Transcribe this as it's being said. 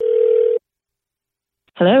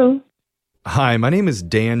Hello? Hi, my name is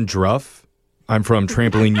Dan Druff. I'm from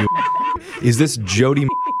Trampoline U. Is this Jody?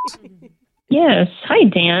 Yes. Hi,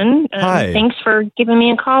 Dan. Hi. Thanks for giving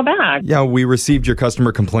me a call back. Yeah, we received your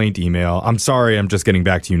customer complaint email. I'm sorry, I'm just getting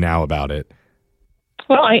back to you now about it.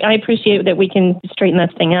 Well, I appreciate that we can straighten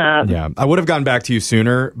this thing up. Yeah, I would have gotten back to you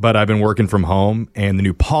sooner, but I've been working from home and the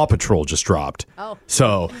new Paw Patrol just dropped. Oh.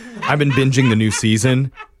 So I've been binging the new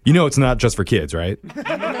season. You know it's not just for kids, right?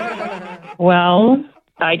 Well,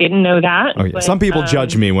 I didn't know that. Okay. But, Some people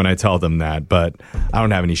judge me when I tell them that, but I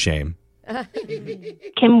don't have any shame.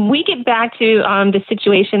 Can we get back to the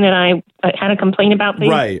situation that I had a complaint about,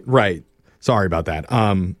 please? Right. Sorry about that.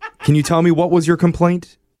 Can you tell me what was your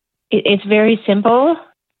complaint? It's very simple.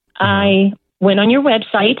 I went on your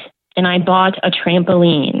website and I bought a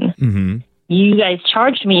trampoline. Mm-hmm. You guys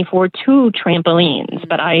charged me for 2 trampolines,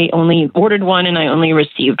 but I only ordered one and I only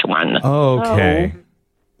received one. Okay.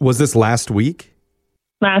 Was this last week?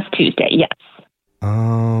 Last Tuesday, yes.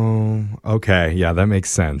 Oh, okay. Yeah, that makes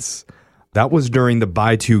sense. That was during the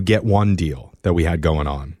buy 2, get 1 deal that we had going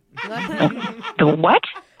on. The what?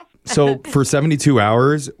 So for 72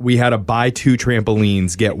 hours, we had a buy 2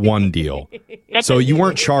 trampolines, get 1 deal. So you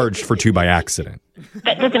weren't charged for 2 by accident.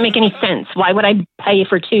 That doesn't make any sense. Why would I pay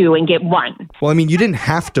for 2 and get 1? Well, I mean, you didn't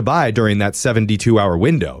have to buy during that 72-hour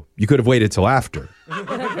window. You could have waited till after.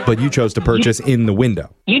 But you chose to purchase in the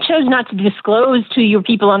window. You chose not to disclose to your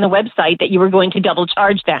people on the website that you were going to double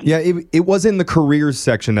charge them. Yeah, it was in the careers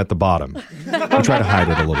section at the bottom. We try to hide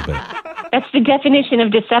it a little bit. That's the definition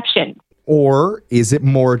of deception. Or is it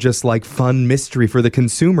more just like fun mystery for the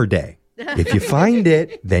consumer day? If you find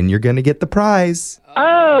it, then you're going to get the prize.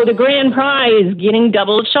 Oh, the grand prize, getting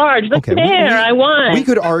double charged. Look there, I won. We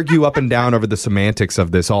could argue up and down over the semantics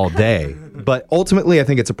of this all day, but ultimately I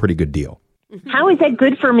think it's a pretty good deal. How is that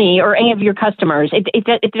good for me or any of your customers?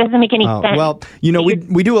 It doesn't make any sense. Well, you know,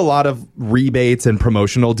 we do a lot of rebates and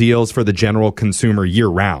promotional deals for the general consumer year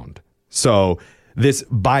round. So this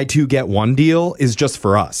buy 2, get 1 deal is just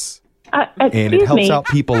for us. And it helps out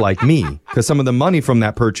people like me because some of the money from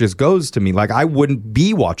that purchase goes to me. Like I wouldn't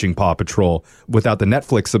be watching Paw Patrol without the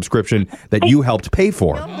Netflix subscription that you helped pay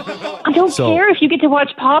for. I don't care if you get to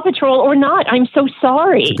watch Paw Patrol or not. I'm so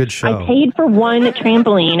sorry. It's a good show. I paid for 1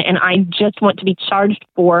 trampoline and I just want to be charged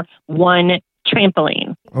for 1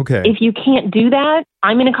 trampoline. Okay. If you can't do that,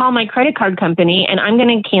 I'm going to call my credit card company and I'm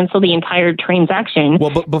going to cancel the entire transaction. Well,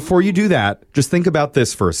 but before you do that, just think about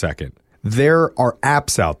this for a second. There are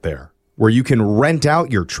apps out there where you can rent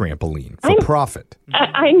out your trampoline for profit.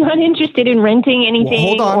 I'm not interested in renting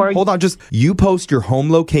anything. Well, hold on. Just you post your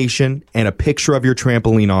home location and a picture of your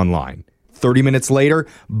trampoline online. 30 minutes later,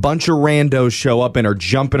 bunch of randos show up and are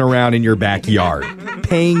jumping around in your backyard,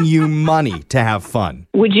 paying you money to have fun.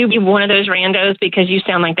 Would you be one of those randos? Because you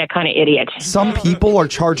sound like that kind of idiot. Some people are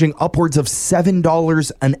charging upwards of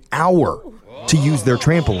 $7 an hour to use their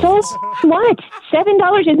trampolines. So what?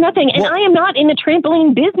 $7 is nothing, and I am not in the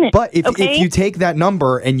trampoline business. But if you take that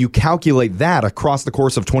number and you calculate that across the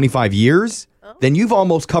course of 25 years, then you've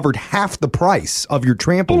almost covered half the price of your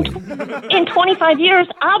trampoline. In 25 years,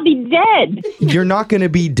 I'll be dead. You're not going to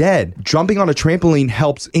be dead. Jumping on a trampoline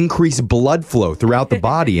helps increase blood flow throughout the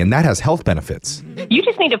body, and that has health benefits. You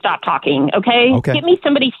just need to stop talking, okay? Get me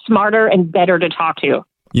somebody smarter and better to talk to.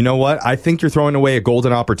 You know what? I think you're throwing away a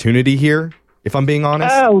golden opportunity here. If I'm being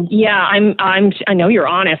honest. Oh, yeah, I know you're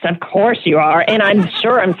honest. Of course you are. And I'm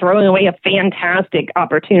sure I'm throwing away a fantastic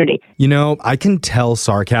opportunity. You know, I can tell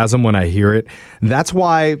sarcasm when I hear it. That's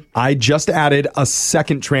why I just added a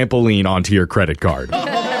second trampoline onto your credit card.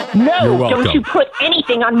 No, You're welcome. Don't you put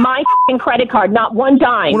anything on my credit card, not one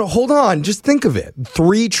dime. Well, hold on. Just think of it.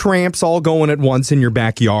 3 tramps all going at once in your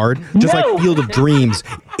backyard. Just like Field of Dreams.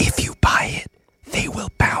 If you buy it, they will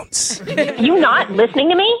bounce. You not listening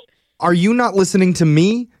to me? Are you not listening to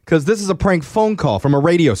me? Because this is a prank phone call from a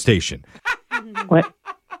radio station. What?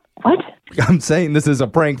 I'm saying this is a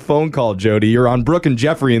prank phone call, Jody. You're on Brooke and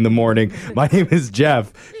Jeffrey in the morning. My name is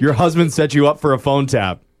Jeff. Your husband set you up for a phone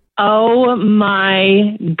tap. Oh,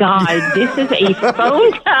 my God. This is a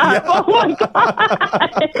phone tap. Oh, my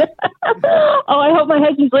God. Oh, I hope my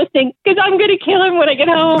husband's listening because I'm going to kill him when I get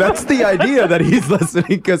home. That's the idea that he's listening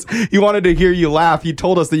because he wanted to hear you laugh. He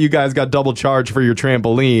told us that you guys got double charged for your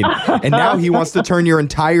trampoline. And now he wants to turn your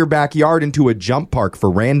entire backyard into a jump park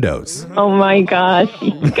for randos. Oh, my gosh.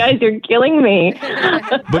 You guys are killing me.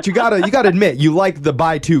 But you gotta admit, you like the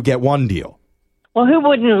buy 2, get 1 deal. Well, who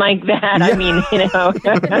wouldn't like that? Yeah. I mean, you know.